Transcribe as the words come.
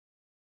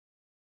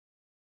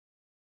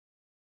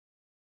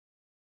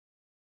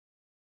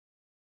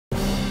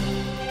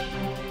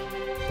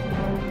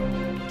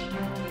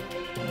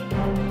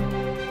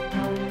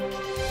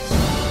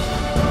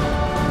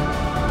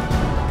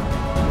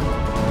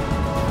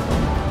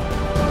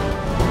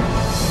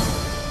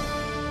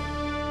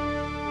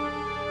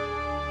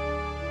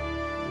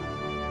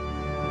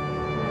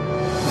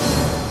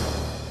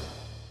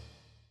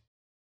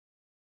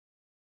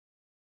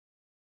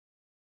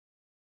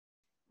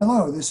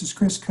Hello, this is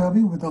Chris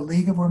Covey with the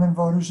League of Women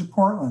Voters of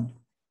Portland.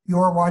 You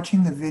are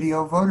watching the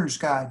Video Voters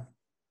Guide.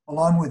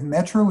 Along with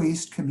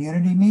MetroEast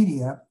Community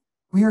Media,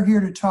 we are here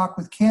to talk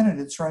with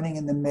candidates running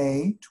in the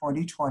May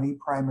 2020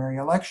 primary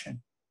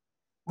election.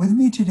 With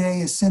me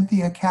today is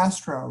Cynthia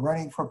Castro,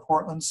 running for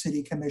Portland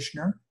City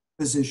Commissioner,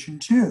 Position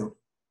 2.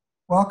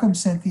 Welcome,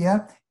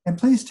 Cynthia, and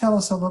please tell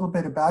us a little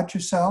bit about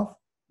yourself,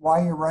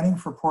 why you're running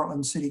for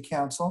Portland City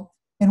Council,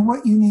 and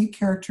what unique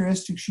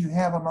characteristics you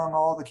have among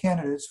all the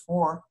candidates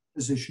for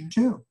Position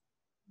 2.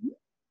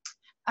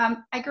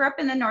 I grew up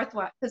in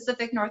the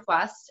Pacific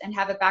Northwest and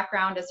have a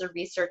background as a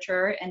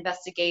researcher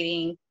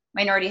investigating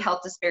minority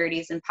health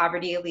disparities and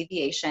poverty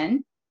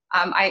alleviation.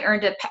 I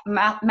earned a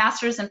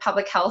master's in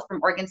public health from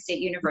Oregon State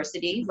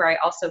University, where I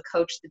also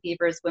coached the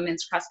Beavers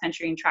women's cross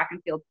country and track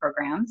and field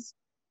programs.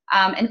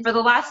 And for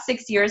the last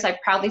 6 years, I've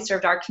proudly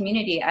served our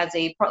community as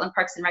a Portland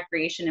Parks and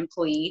Recreation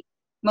employee,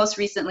 most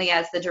recently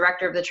as the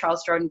director of the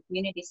Charles Jordan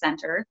Community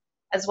Center,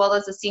 as well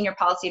as a senior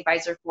policy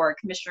advisor for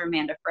Commissioner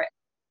Amanda Frick.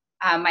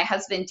 My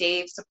husband,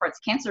 Dave, supports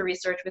cancer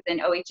research within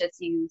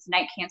OHSU's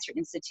Knight Cancer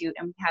Institute,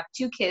 and we have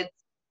 2 kids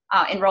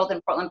enrolled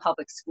in Portland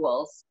Public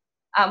Schools.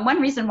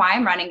 One reason why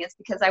I'm running is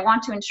because I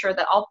want to ensure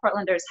that all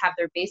Portlanders have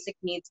their basic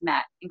needs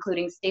met,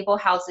 including stable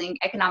housing,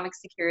 economic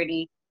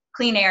security,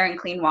 clean air, and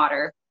clean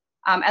water.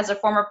 As a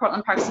former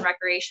Portland Parks and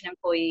Recreation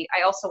employee,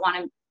 I also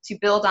want to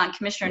build on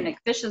Commissioner Nick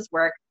Fish's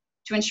work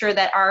to ensure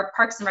that our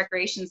Parks and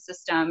Recreation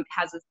system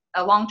has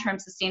a long-term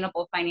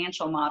sustainable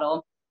financial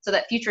model so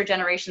that future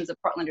generations of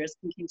Portlanders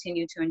can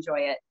continue to enjoy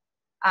it.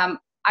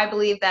 I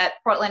believe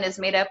that Portland is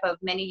made up of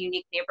many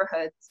unique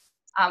neighborhoods.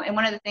 And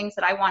one of the things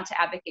that I want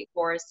to advocate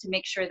for is to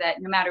make sure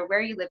that no matter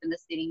where you live in the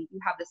city, you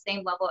have the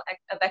same level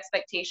of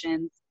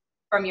expectations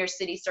from your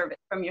city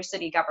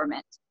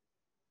government.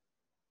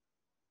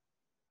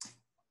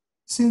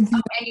 Cynthia.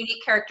 And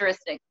unique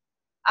characteristics.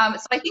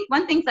 So I think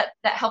one thing that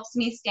helps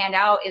me stand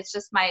out is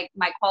just my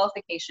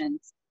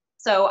qualifications.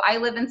 So I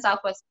live in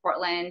Southwest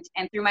Portland,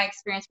 and through my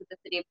experience with the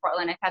city of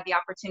Portland, I've had the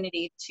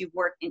opportunity to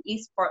work in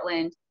East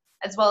Portland,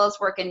 as well as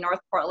work in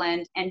North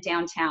Portland and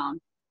downtown.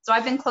 So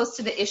I've been close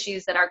to the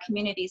issues that our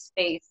communities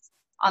face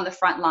on the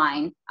front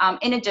line.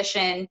 In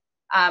addition,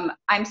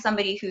 I'm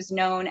somebody who's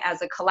known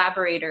as a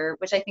collaborator,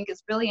 which I think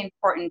is really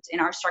important in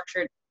our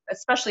structured,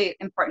 especially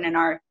important in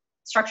our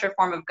structured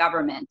form of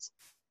government.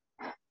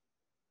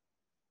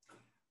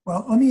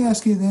 Well, let me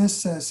ask you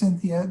this,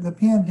 Cynthia. The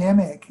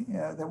pandemic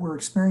that we're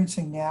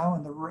experiencing now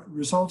and the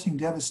resulting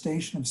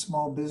devastation of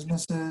small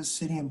businesses,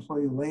 city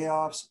employee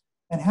layoffs,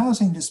 and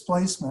housing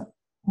displacement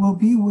will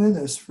be with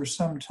us for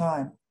some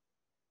time.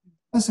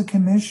 As a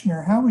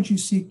commissioner, how would you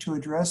seek to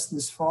address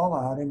this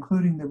fallout,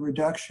 including the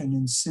reduction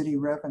in city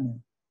revenue?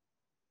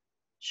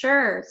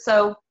 Sure.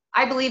 So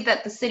I believe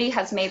that the city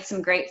has made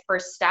some great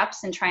first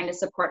steps in trying to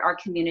support our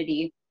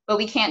community, but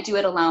we can't do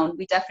it alone.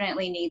 We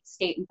definitely need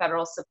state and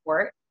federal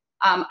support.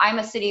 I'm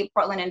a City of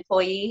Portland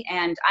employee,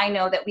 and I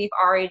know that we've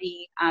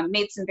already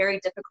made some very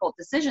difficult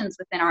decisions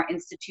within our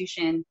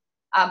institution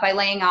by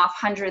laying off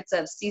hundreds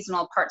of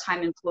seasonal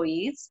part-time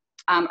employees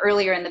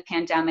earlier in the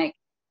pandemic.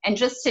 And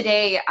just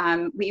today,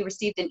 we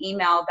received an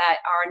email that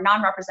our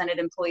non-represented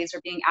employees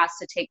are being asked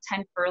to take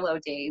 10 furlough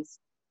days.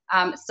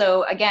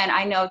 So again,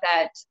 I know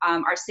that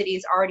our city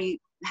is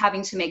already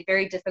having to make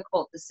very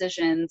difficult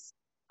decisions.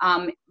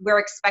 We're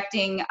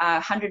expecting a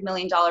 $100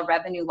 million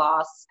revenue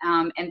loss,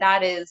 and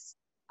that is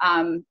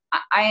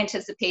I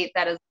anticipate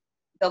that as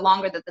the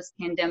longer that this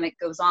pandemic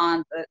goes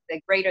on,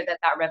 the greater that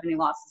revenue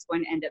loss is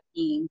going to end up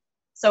being.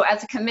 So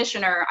as a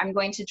commissioner, I'm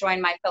going to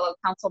join my fellow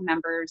council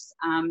members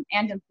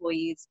and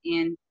employees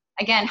in,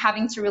 again,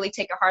 having to really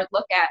take a hard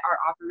look at our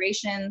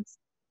operations,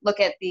 look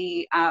at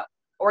the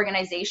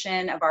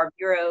organization of our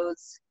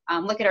bureaus,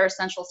 look at our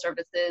essential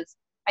services.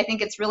 I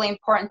think it's really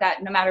important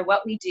that no matter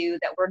what we do,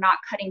 that we're not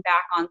cutting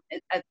back on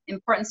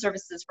important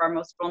services for our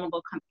most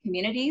vulnerable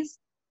communities.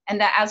 And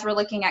that as we're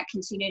looking at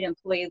continued impacts,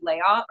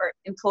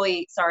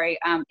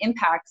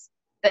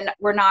 that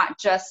we're not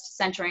just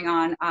centering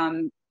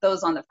on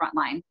those on the front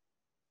line.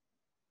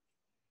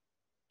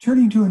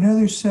 Turning to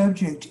another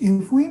subject,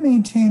 if we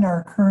maintain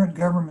our current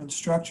government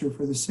structure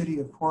for the city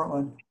of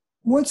Portland,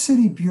 what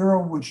city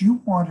bureau would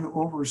you want to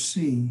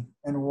oversee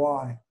and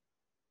why?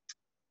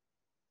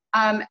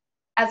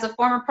 As a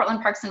former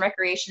Portland Parks and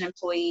Recreation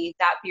employee,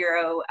 that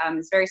bureau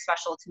is very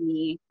special to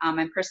me.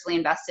 I'm personally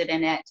invested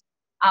in it.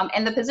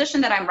 And the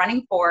position that I'm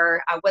running for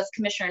was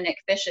Commissioner Nick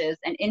Fish's,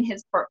 and in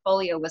his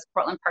portfolio was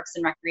Portland Parks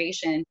and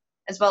Recreation,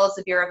 as well as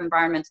the Bureau of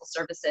Environmental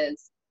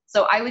Services.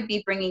 So I would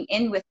be bringing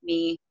in with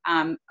me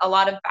a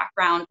lot of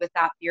background with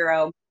that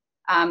bureau.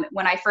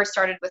 When I first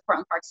started with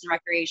Portland Parks and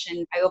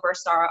Recreation, I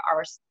oversaw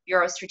our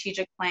bureau's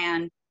strategic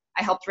plan.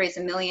 I helped raise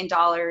 $1 million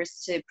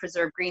to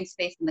preserve green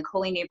space in the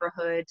Coley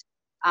neighborhood.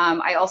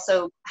 I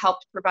also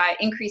helped provide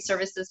increased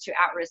services to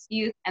at-risk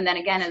youth. And then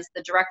again, as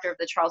the director of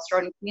the Charles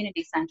Jordan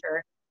Community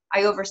Center,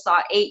 I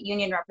oversaw 8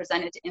 union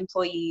represented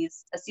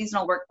employees, a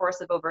seasonal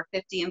workforce of over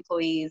 50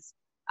 employees,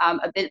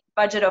 a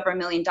budget over $1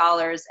 million,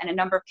 and a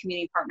number of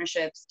community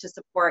partnerships to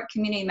support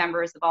community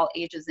members of all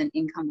ages and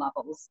income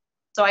levels.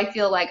 So I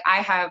feel like I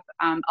have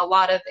a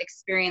lot of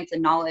experience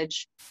and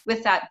knowledge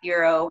with that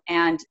bureau.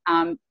 And,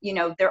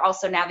 they're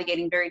also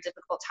navigating very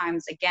difficult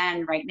times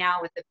again right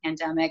now with the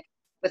pandemic,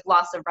 with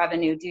loss of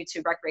revenue due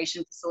to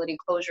recreation facility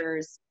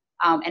closures,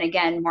 and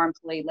again, more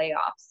employee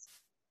layoffs.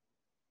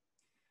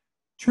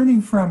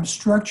 Turning from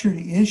structure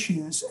to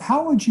issues,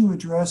 how would you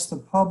address the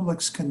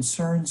public's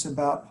concerns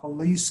about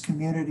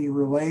police-community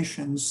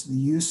relations, the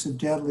use of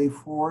deadly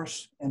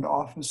force, and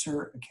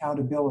officer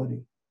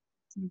accountability?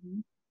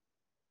 Mm-hmm.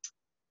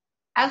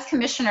 As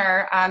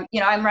commissioner,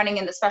 I'm running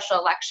in the special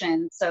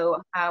election,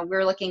 so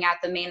we're looking at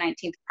the May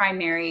 19th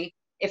primary.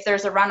 If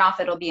there's a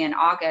runoff, it'll be in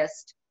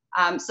August.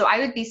 So I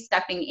would be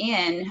stepping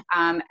in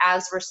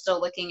as we're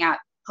still looking at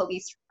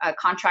police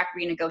contract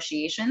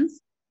renegotiations.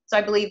 So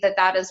I believe that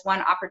that is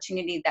one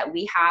opportunity that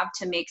we have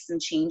to make some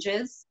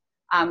changes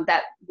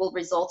that will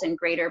result in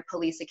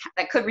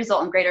that could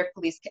result in greater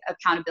police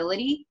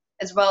accountability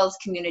as well as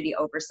community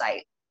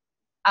oversight.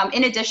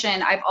 In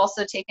addition, I've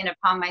also taken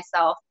upon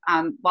myself,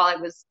 while I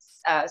was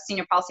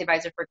Senior Policy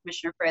Advisor for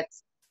Commissioner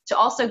Fritz, to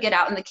also get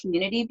out in the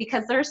community,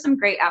 because there are some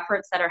great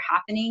efforts that are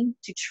happening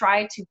to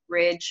try to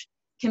bridge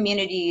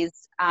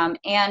communities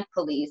and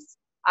police.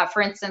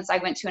 For instance, I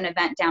went to an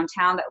event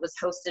downtown that was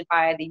hosted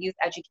by the Youth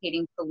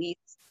Educating Police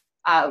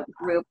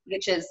group,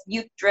 which is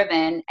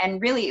youth-driven,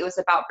 and really it was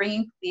about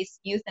bringing police,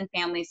 youth, and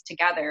families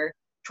together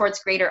towards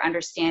greater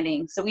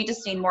understanding. So we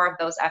just need more of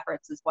those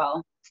efforts as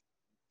well.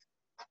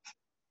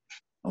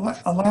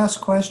 A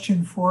last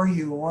question for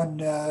you, one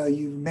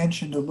you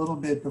mentioned a little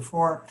bit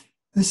before.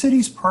 The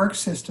city's park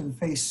system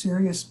faced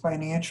serious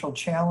financial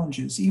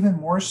challenges, even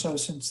more so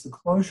since the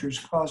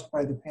closures caused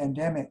by the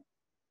pandemic.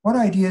 What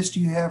ideas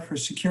do you have for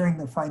securing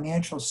the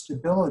financial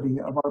stability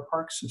of our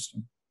park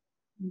system?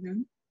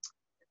 Mm-hmm.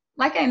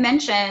 Like I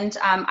mentioned,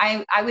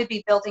 I would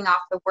be building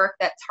off the work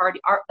that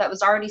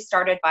was already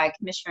started by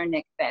Commissioner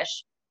Nick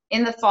Fish.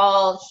 In the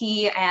fall,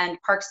 he and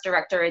Parks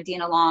Director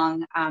Adina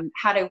Long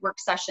had a work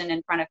session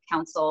in front of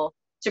council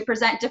to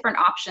present different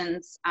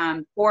options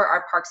for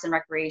our parks and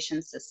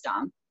recreation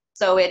system.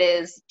 So it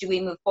is, do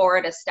we move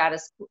forward as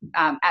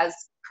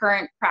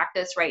current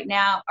practice right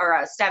now,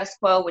 or a status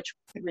quo, which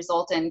could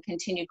result in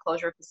continued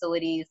closure of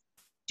facilities?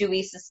 Do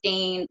we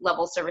sustain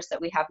level service that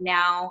we have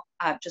now,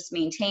 just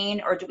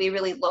maintain, or do we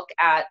really look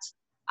at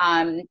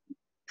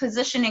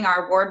positioning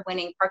our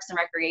award-winning parks and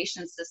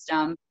recreation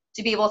system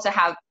to be able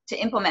to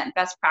implement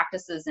best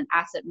practices in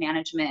asset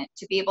management,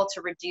 to be able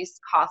to reduce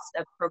cost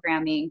of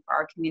programming for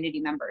our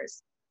community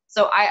members?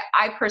 So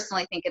I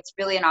personally think it's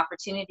really an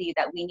opportunity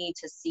that we need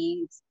to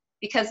seize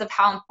because of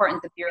how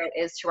important the Bureau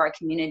is to our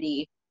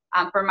community.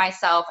 For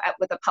myself,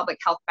 with a public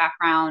health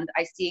background,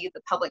 I see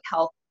the public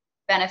health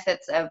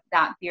benefits of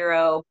that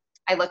Bureau.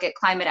 I look at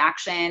climate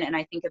action and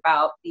I think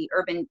about the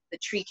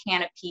tree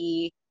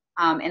canopy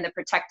and the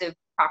protective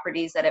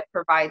properties that it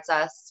provides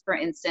us, for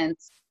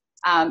instance,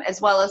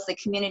 as well as the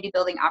community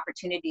building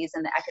opportunities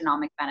and the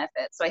economic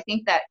benefits. So I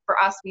think that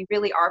for us, we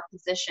really are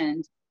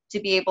positioned to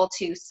be able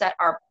to set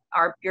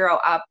our Bureau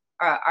up,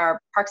 our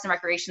Parks and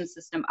Recreation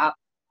system up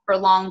for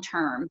long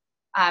term.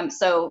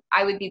 So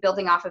I would be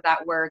building off of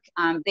that work.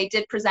 They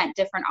did present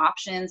different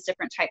options,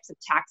 different types of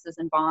taxes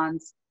and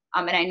bonds.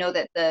 And I know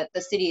that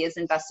the city is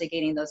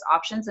investigating those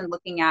options and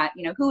looking at,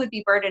 who would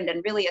be burdened,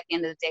 and really at the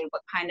end of the day,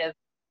 what kind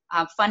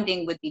of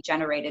funding would be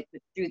generated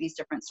through these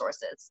different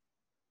sources.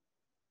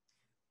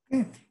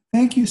 Okay.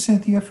 Thank you,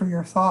 Cynthia, for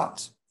your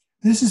thoughts.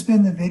 This has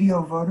been the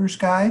Video Voters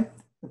Guide.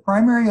 The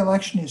primary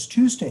election is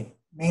Tuesday,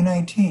 May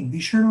 19. Be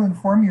sure to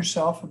inform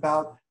yourself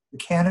about the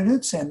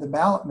candidates and the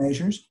ballot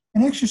measures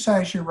and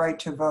exercise your right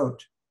to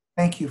vote.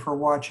 Thank you for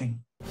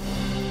watching.